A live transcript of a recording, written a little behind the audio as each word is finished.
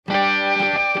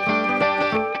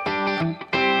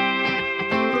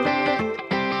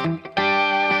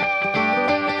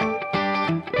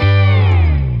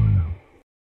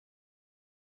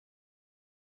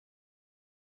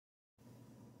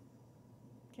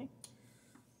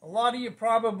lot of you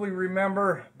probably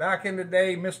remember back in the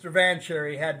day, Mr.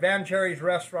 Vancherie had Vancherie's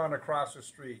restaurant across the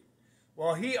street.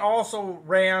 Well, he also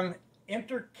ran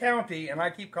inter-county, and I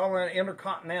keep calling it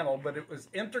intercontinental, but it was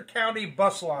inter-county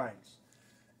bus lines.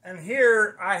 And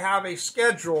here I have a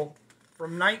schedule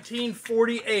from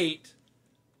 1948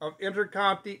 of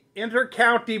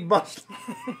inter-county bus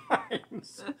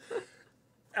lines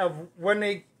of when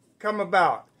they come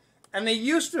about. And they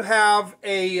used to have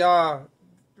a,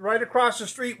 right across the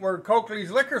street where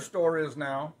Coakley's liquor store is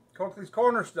now, Coakley's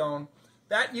Cornerstone,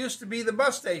 that used to be the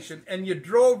bus station. And you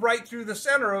drove right through the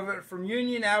center of it from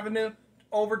Union Avenue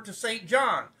over to St.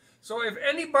 John. So if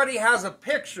anybody has a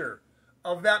picture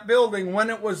of that building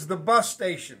when it was the bus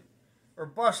station or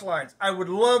bus lines, I would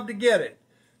love to get it.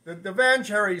 The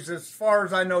Vancheries, as far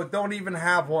as I know, don't even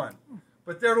have one.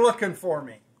 But they're looking for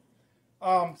me.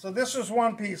 So this is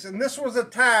one piece. And this was a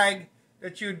tag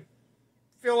that you'd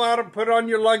fill out and put on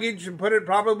your luggage and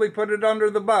probably put it under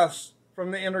the bus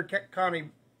from the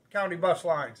inter-county bus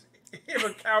lines.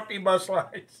 Inter-county bus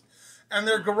lines. And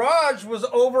their garage was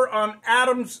over on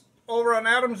Adams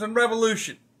and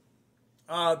Revolution.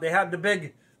 They had the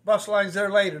big bus lines there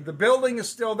later. The building is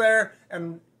still there,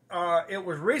 and it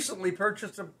was recently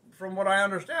purchased, from what I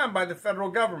understand, by the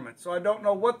federal government. So I don't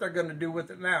know what they're going to do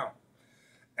with it now.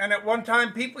 And at one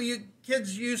time,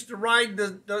 kids used to ride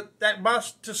that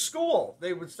bus to school.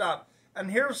 They would stop. And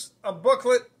here's a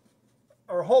booklet,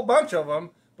 or a whole bunch of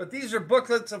them, but these are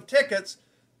booklets of tickets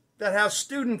that have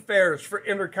student fares for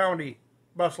intercounty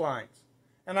bus lines.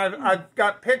 And I've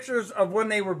got pictures of when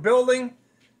they were building.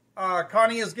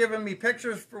 Connie has given me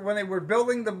pictures for when they were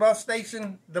building the bus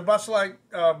station, the bus line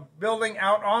building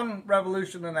out on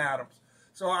Revolution and Adams.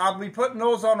 So I'll be putting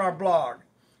those on our blog.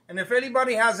 And if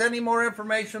anybody has any more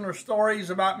information or stories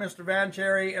about Mr.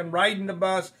 Vancherie and riding the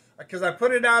bus, because I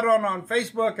put it out on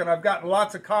Facebook, and I've gotten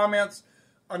lots of comments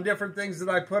on different things that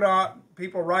I put out,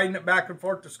 people riding it back and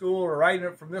forth to school or riding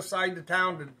it from this side of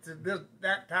town to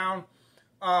that town.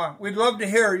 We'd love to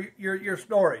hear your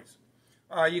stories.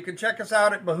 You can check us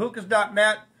out at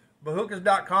bahoukas.net,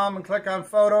 bahoukas.com, and click on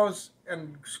photos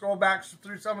and scroll back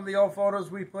through some of the old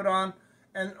photos we put on,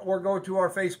 or go to our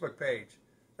Facebook page.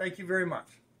 Thank you very much.